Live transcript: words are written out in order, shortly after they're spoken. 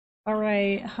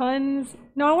Alright, Huns.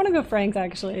 No, I want to go Franks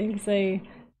actually, because they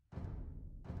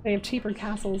have cheaper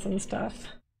castles and stuff.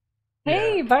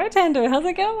 Hey, Yeah. bartender, how's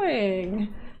it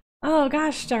going? Oh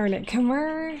gosh darn it,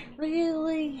 Khmer?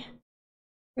 Really?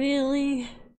 Really?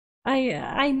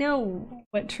 I know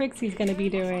what tricks he's gonna be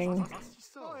doing.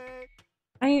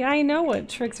 I know what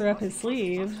tricks are up his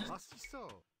sleeve.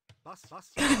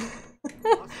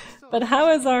 But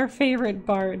how is our favorite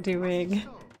bard doing?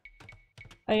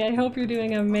 I hope you're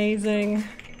doing amazing.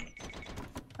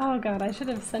 Oh god, I should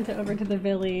have sent it over to the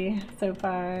Villy so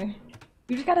far.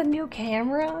 You just got a new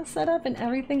camera set up and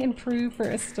everything improved for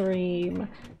a stream.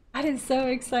 That is so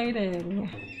exciting.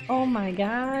 Oh my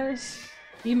gosh.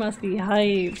 You must be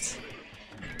hyped.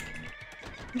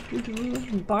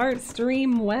 Bart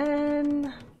stream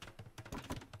when?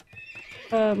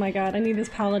 Oh my god, I need this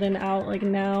paladin out like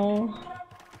now.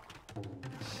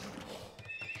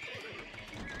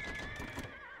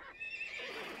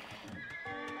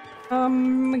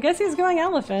 I guess he's going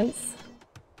elephants.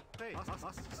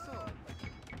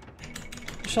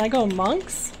 Should I go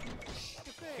monks?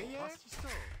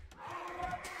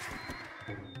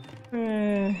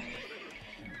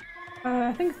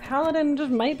 I think paladin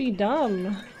just might be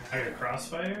dumb. Higher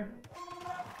crossfire?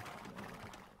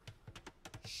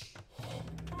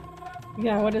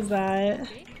 Yeah, what is that?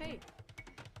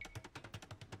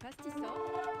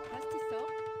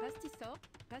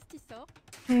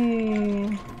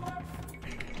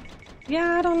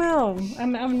 Yeah, I don't know.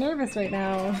 I'm nervous right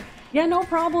now. Yeah, no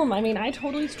problem. I mean, I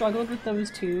totally struggled with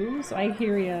those too, so I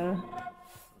hear ya.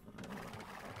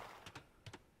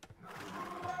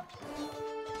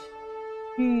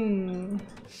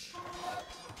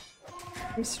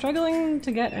 I'm struggling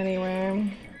to get anywhere.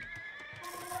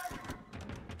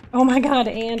 Oh my god,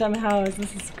 and I'm housed.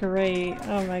 This is great.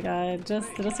 Oh my god. Just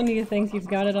when you think you've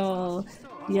got it all,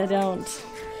 you don't.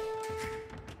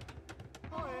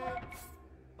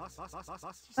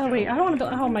 Oh wait, I don't want to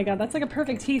build- oh my god, that's like a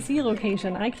perfect TC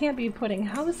location. I can't be putting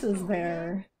houses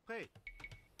there.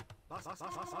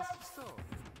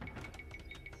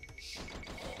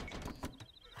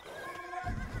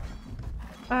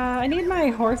 I need my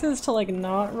horses to like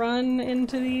not run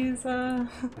into these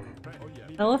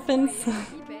elephants.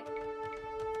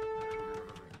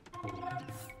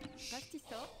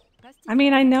 I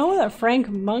mean, I know that Frank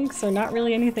monks are not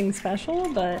really anything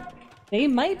special, but they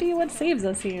might be what saves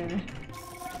us here.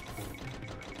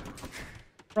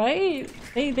 Right?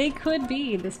 They could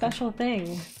be the special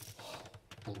thing.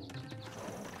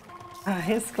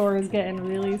 His score is getting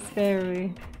really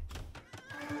scary.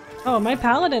 Oh, my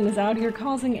paladin is out here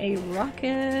causing a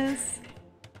ruckus.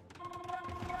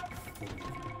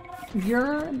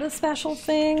 You're the special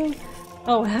thing?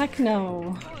 Oh, heck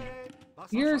no.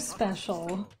 You're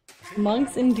special.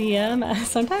 Monks in DM.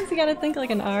 Sometimes you gotta think like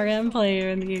an RM player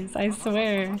in these, I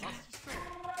swear.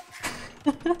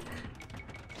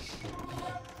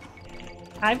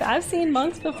 I've seen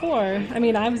monks before. I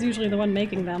mean, I was usually the one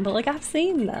making them, but like I've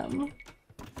seen them.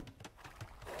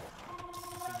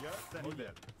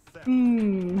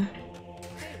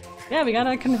 Yeah, we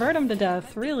gotta convert him to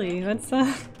death, really. That's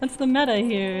the meta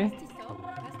here.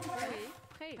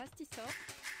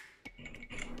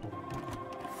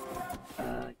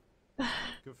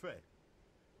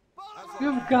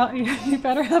 You've got- you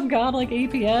better have godlike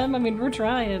APM? I mean, we're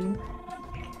trying.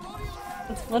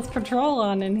 Let's patrol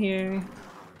on in here.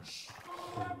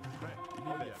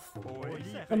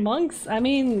 The monks? I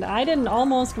mean, I didn't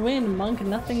almost win monk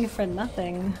nothing for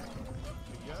nothing.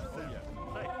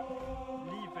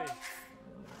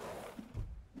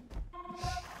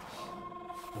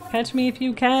 Catch me if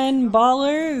you can,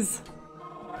 ballers!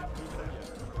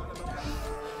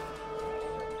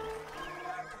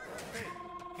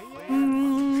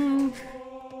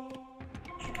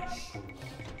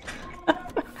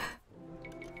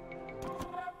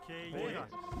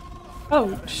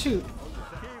 Oh, shoot.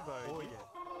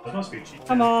 That must be cheap.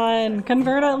 Come on,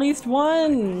 convert at least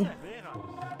one!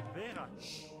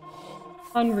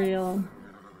 Unreal.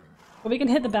 But we can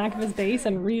hit the back of his base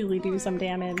and really do some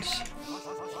damage.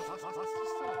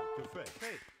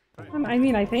 I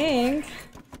mean, I think.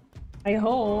 I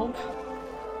hope.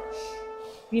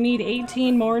 You need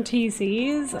 18 more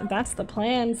TCs? That's the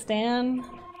plan, Stan.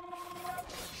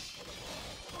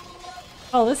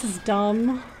 Oh, this is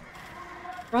dumb.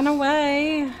 Run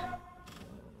away!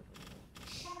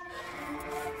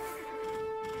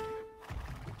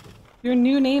 Your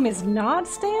new name is not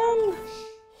Stan?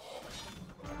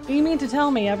 Do you mean to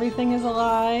tell me everything is a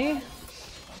lie?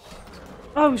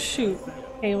 Oh shoot.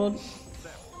 Okay, well,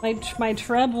 my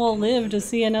Treb will live to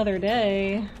see another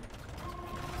day.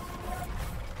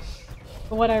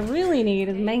 But what I really need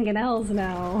is mangonels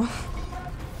now.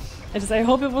 I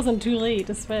hope it wasn't too late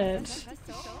to switch.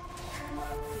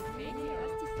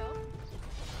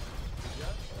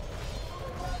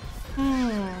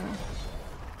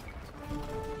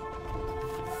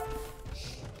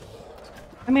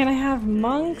 I mean, I have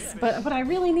monks, but what I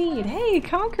really need— hey,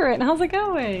 Conquer It! How's it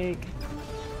going?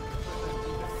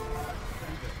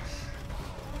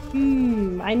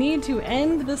 I need to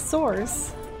end the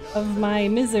source of my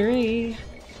misery.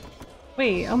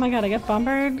 Wait, oh my god, I got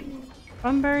bombard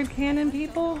cannon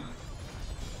people?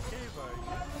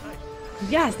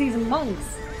 Yes, these monks!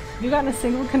 Have you gotten a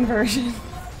single conversion?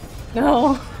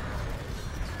 No.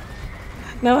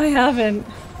 No, I haven't.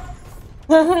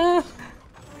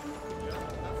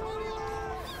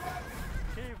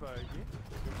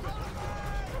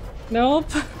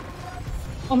 Nope.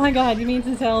 Oh my god, you mean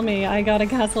to tell me I got a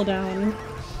castle down?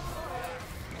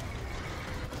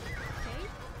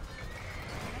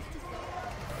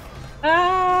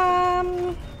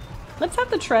 Let's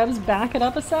have the Trebs back it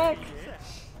up a sec.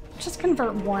 Just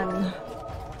convert one.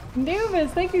 Nuvis,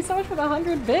 thank you so much for the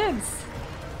 100 bits.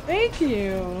 Thank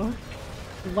you.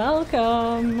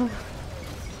 Welcome.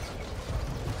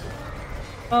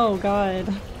 Oh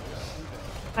god.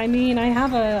 I mean, I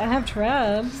have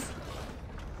Trebs.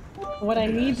 What I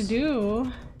need to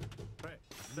do—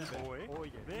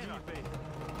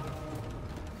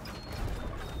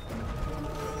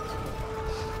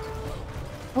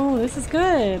 oh, this is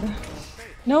good.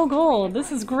 No gold.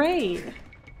 This is great.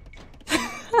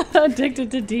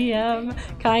 Addicted to DM,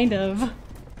 kind of.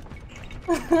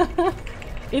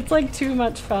 It's like too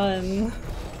much fun.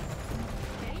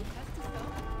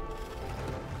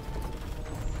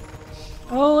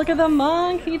 Oh, look at the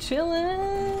monk, he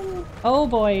chillin'. Oh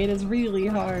boy, it is really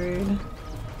hard.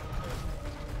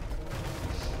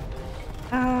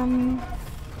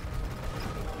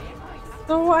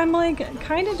 So I'm like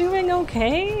kind of doing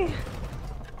okay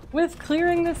with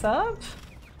clearing this up.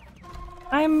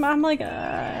 I'm like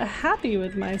happy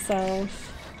with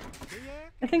myself.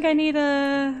 I think I need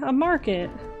a market.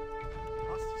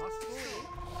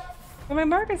 But my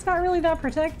market's not really that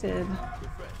protected.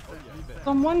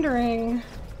 So I'm wondering,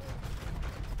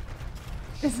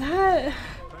 is that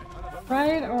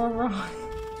right or wrong?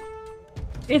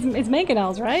 It's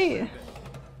mangonels, right?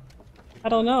 I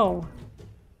don't know.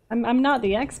 I'm not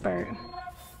the expert,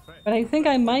 but I think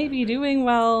I might be doing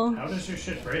well. How does your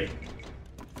shit break?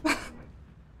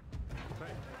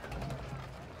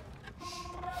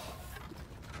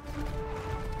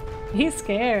 He's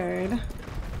scared.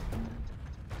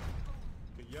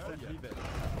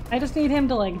 I just need him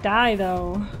to like die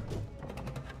though.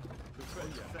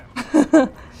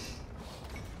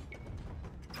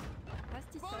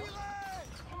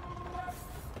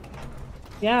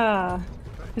 Yeah,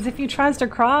 because if he tries to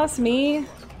cross me,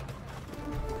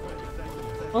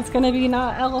 well, it's gonna be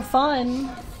not hella fun.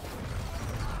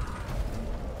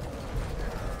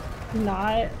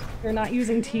 You're not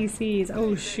using TCs.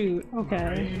 Oh shoot,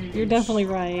 okay. You're definitely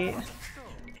right.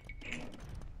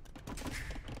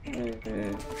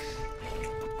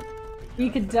 We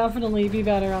could definitely be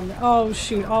better on the— oh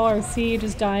shoot, all our siege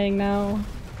is dying now.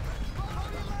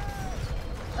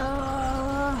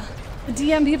 The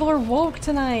DM people are woke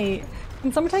tonight.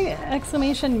 Can someone type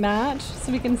exclamation match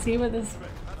so we can see what this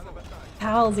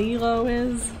pal's elo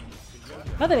is?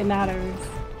 Not that it matters.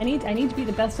 I need to be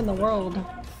the best in the world.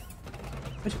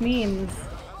 Which means—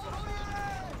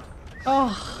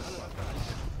 oh.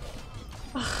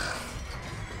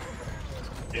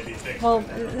 Well,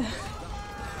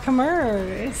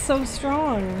 Khmer is so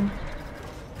strong.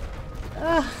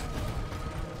 I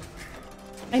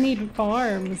need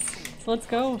farms. So let's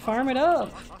go farm it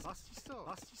up.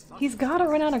 He's gotta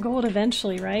run out of gold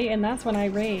eventually, right? And that's when I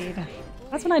raid.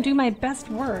 That's when I do my best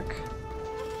work.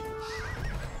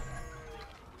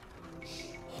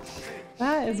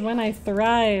 That is when I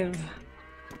thrive.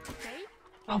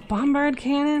 Oh, bombard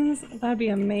cannons? That'd be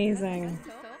amazing.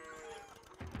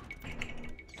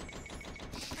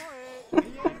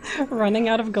 Running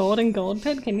out of gold in Gold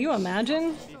Pit? Can you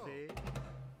imagine?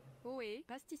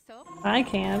 I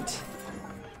can't.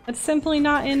 That's simply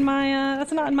not in my,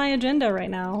 that's not in my agenda right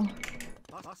now.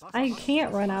 I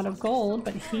can't run out of gold,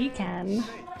 but he can.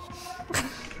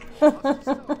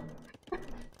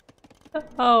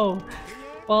 Oh.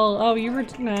 Well, oh, you were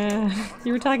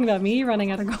talking about me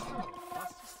running out of gold.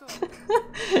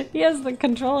 He has the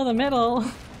control of the middle.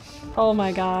 Oh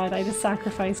my god, I just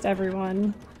sacrificed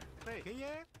everyone.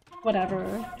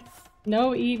 Whatever.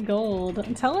 No eat gold.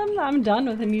 Tell him I'm done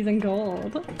with him using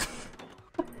gold.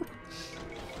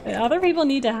 Other people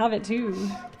need to have it too.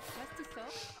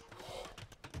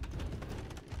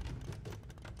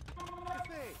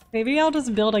 Maybe I'll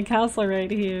just build a castle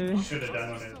right here. Should have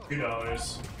done one at $2.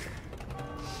 So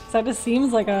that just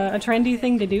seems like a trendy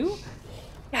thing to do.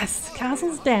 Yes,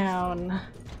 castle's down.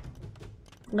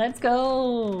 Let's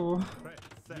go.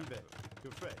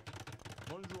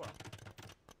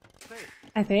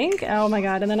 I think. Oh my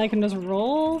god, and then I can just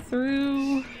roll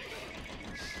through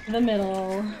the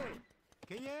middle.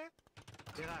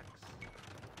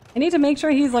 I need to make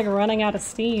sure he's like running out of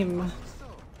steam.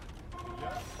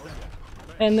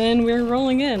 And then we're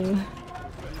rolling in.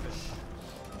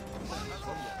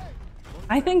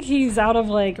 I think he's out of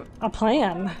like a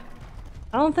plan.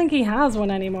 I don't think he has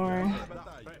one anymore.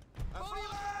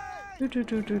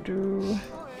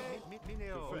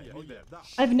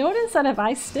 I've noticed that if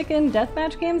I stick in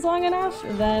deathmatch games long enough,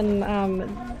 then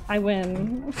I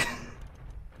win.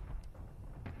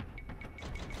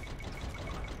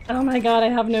 Oh my god, I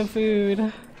have no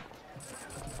food.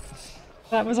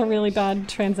 That was a really bad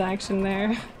transaction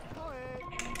there.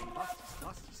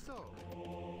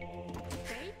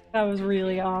 That was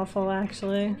really awful,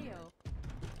 actually.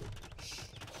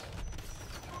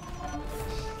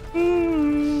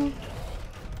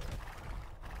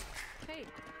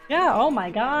 Yeah, oh my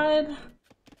god.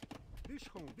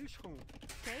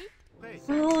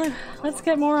 Well, let's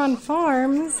get more on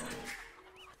farms.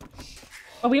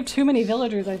 Oh, we have too many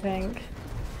villagers, I think.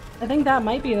 I think that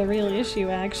might be the real issue,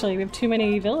 actually. We have too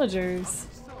many villagers.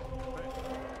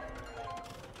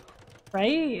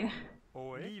 Right?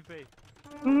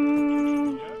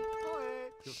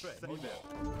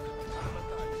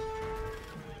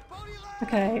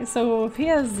 Okay, so if he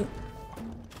has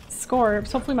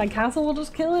Scorps, hopefully my castle will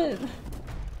just kill it.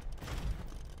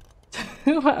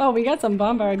 Oh, we got some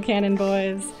bombard cannon,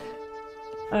 boys.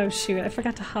 Oh shoot, I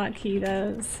forgot to hotkey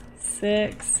those.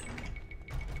 6.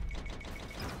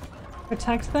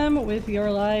 Protect them with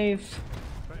your life.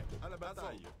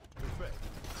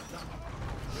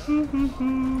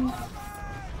 Do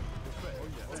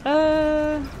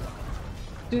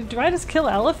I just kill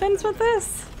elephants with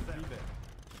this?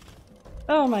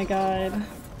 Oh my god.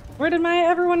 Where did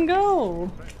everyone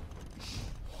go?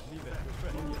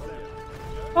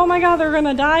 Oh my god, they're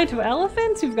gonna die to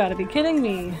elephants? You've gotta be kidding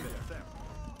me.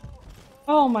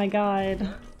 Oh my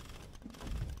god.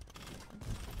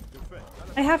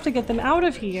 I have to get them out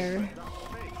of here.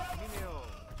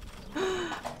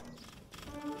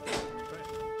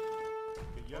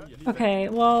 Okay,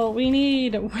 well, we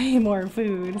need way more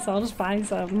food, so I'll just buy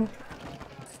some.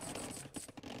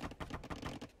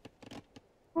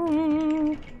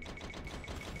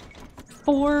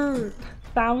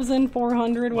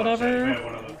 4,400,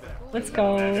 whatever. Let's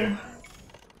go.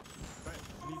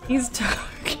 He's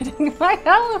targeting my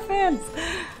elephants!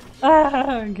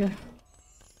 Ugh.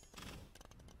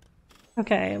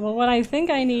 Okay, well what I think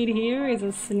I need here is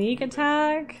a sneak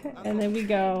attack, and then we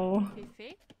go.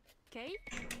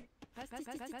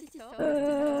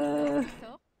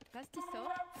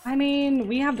 I mean,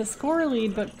 we have the score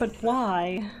lead, but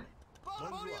why?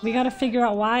 We gotta figure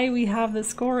out why we have the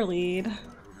score lead.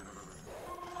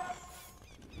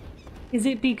 Is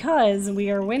it because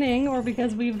we are winning, or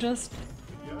because we've just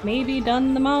maybe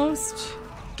done the most?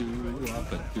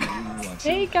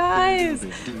 Hey guys!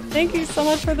 Thank you so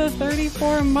much for the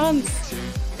 34 months!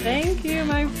 Thank you,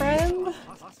 my friend!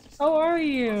 How are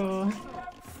you?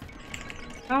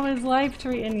 How is life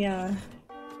treating ya?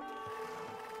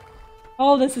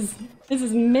 Oh, this is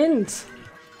mint!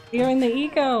 We're in the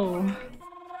eco!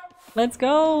 Let's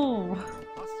go!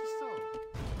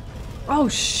 Oh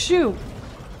shoot!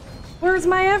 Where's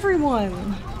my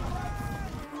everyone?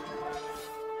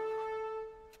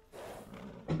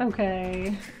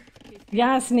 Okay.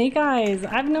 Yeah, Snake Eyes.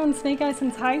 I've known Snake Eyes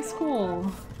since high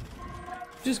school.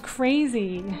 Just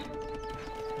crazy.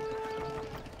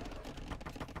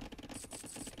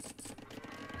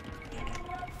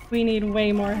 We need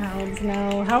way more hounds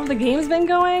now. How have the games been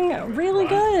going? Really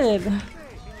good.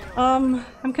 I'm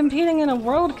competing in a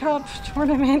World Cup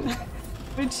tournament,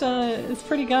 which is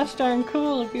pretty gosh darn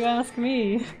cool if you ask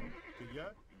me.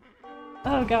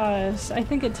 Oh gosh, I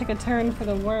think it took a turn for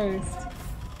the worst.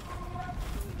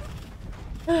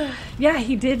 Yeah,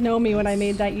 he did know me when I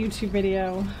made that YouTube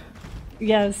video.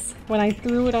 Yes, when I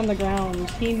threw it on the ground.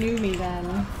 He knew me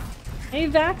then. Hey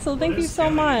Vaxel, thank you so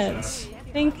much.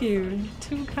 Thank you.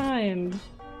 Too kind.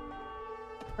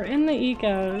 We're in the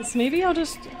ecos. Maybe I'll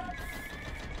just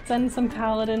send some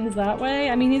paladins that way.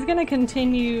 I mean, he's gonna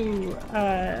continue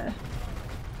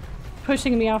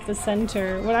pushing me off the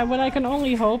center. What I can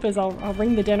only hope is I'll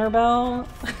ring the dinner bell.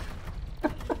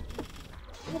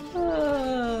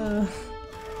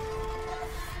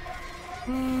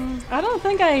 I don't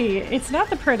think it's not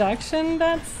the production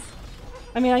that's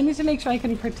I mean, I need to make sure I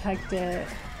can protect it.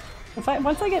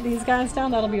 Once I get these guys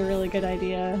down, that'll be a really good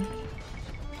idea.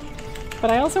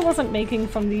 But I also wasn't making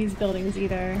from these buildings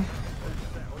either.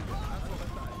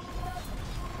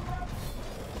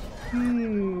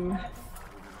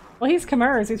 Well, he's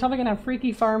Khmer, so he's probably gonna have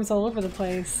freaky farms all over the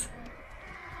place.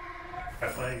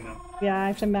 Yeah, I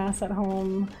have to mass at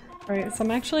home. Alright, so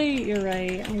you're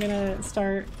right. I'm gonna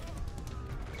start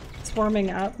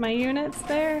swarming up my units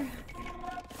there.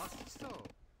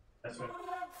 That's right.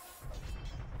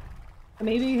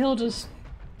 Maybe he'll just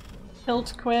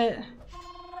tilt quit,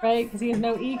 right? Because he has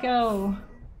no eco.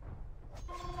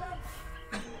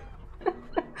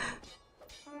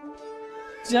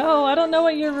 Joe, I don't know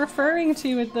what you're referring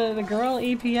to with the girl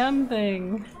APM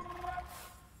thing.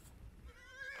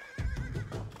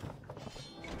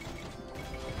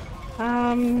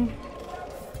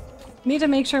 Need to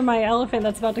make sure my elephant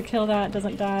that's about to kill that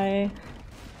doesn't die.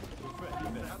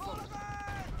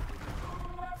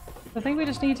 I think we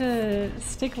just need to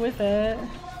stick with it.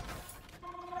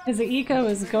 Because the eco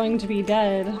is going to be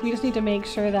dead. We just need to make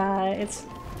sure that it's,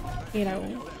 you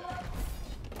know,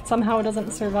 somehow it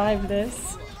doesn't survive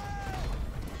this.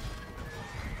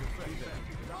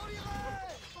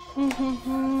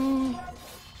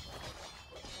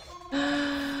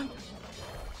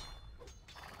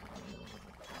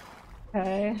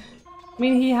 Okay. I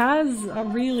mean, he has a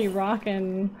really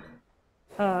rockin'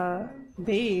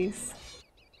 base.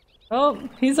 Oh,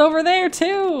 he's over there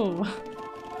too!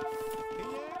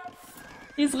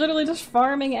 He's literally just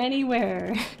farming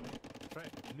anywhere.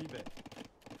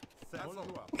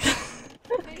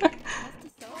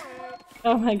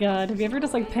 Oh my god, have you ever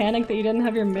just like panicked that you didn't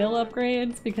have your mill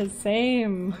upgrades? Because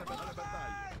same.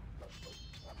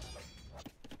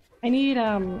 I need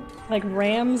like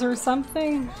rams or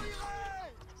something.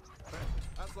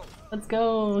 Let's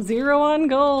go, 0 on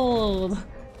gold.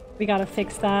 We gotta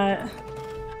fix that.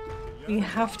 We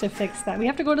have to fix that. We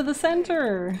have to go to the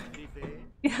center.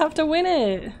 We have to win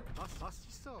it.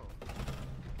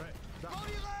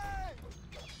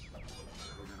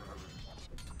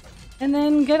 And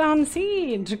then get on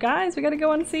siege. Guys, we gotta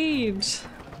go on siege.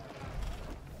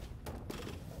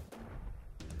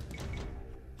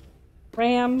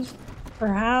 Rams,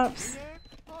 perhaps.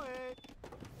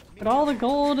 But all the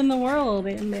gold in the world,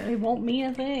 it won't mean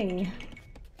a thing.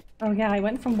 Oh yeah, I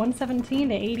went from 117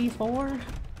 to 84.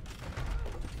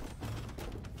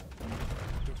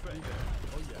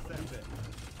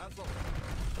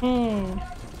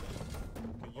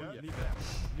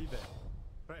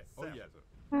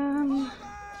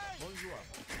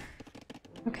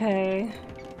 Okay.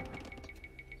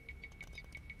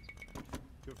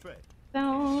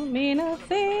 Don't mean a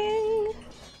thing.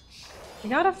 We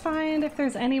gotta find if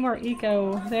there's any more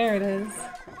eco. There it is.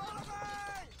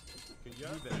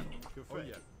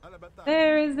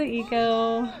 There is the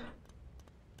eco.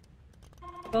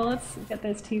 Well, let's get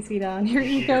this TC down. Your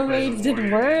eco raids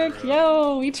did work?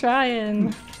 Yo, we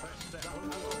trying.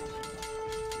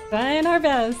 Trying our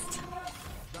best.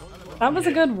 That was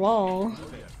a good wall.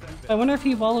 I wonder if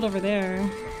he walled over there.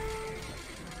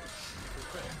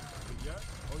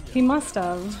 He must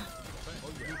have.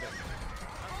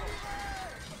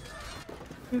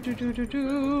 Did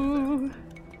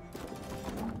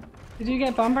you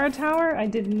get Bombard Tower? I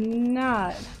did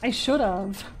not. I should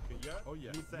have.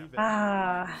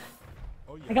 Ah.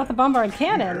 I got the Bombard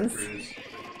Cannons.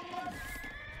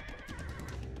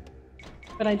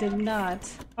 But I did not.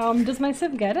 Does my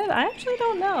Civ get it? I actually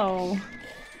don't know.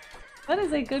 That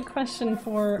is a good question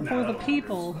for the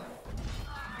people.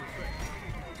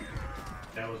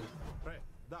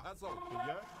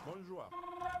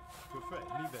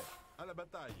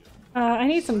 I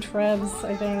need some trebs,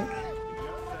 I think.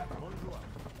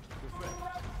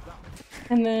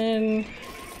 And then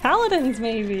paladins,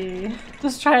 maybe.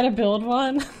 Just try to build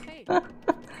one.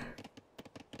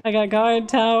 I got guard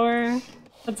tower.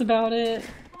 That's about it.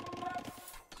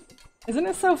 Isn't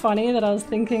it so funny that I was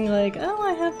thinking like, oh,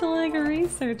 I have to like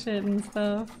research it and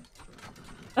stuff.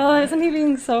 Oh, isn't he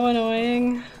being so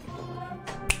annoying?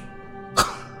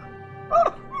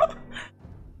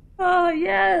 Oh,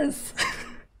 yes!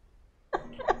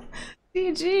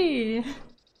 GG!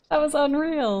 That was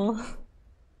unreal.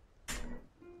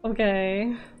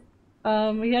 Okay.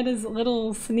 We had his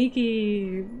little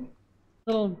sneaky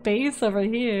little base over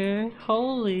here.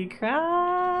 Holy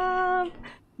crap!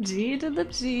 G to the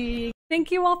G. Thank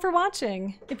you all for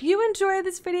watching. If you enjoyed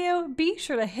this video, be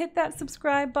sure to hit that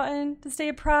subscribe button to stay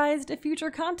apprised of future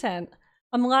content.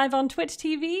 I'm live on Twitch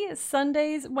TV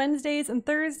Sundays, Wednesdays, and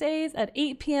Thursdays at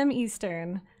 8 p.m.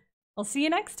 Eastern. I'll see you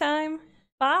next time.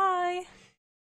 Bye!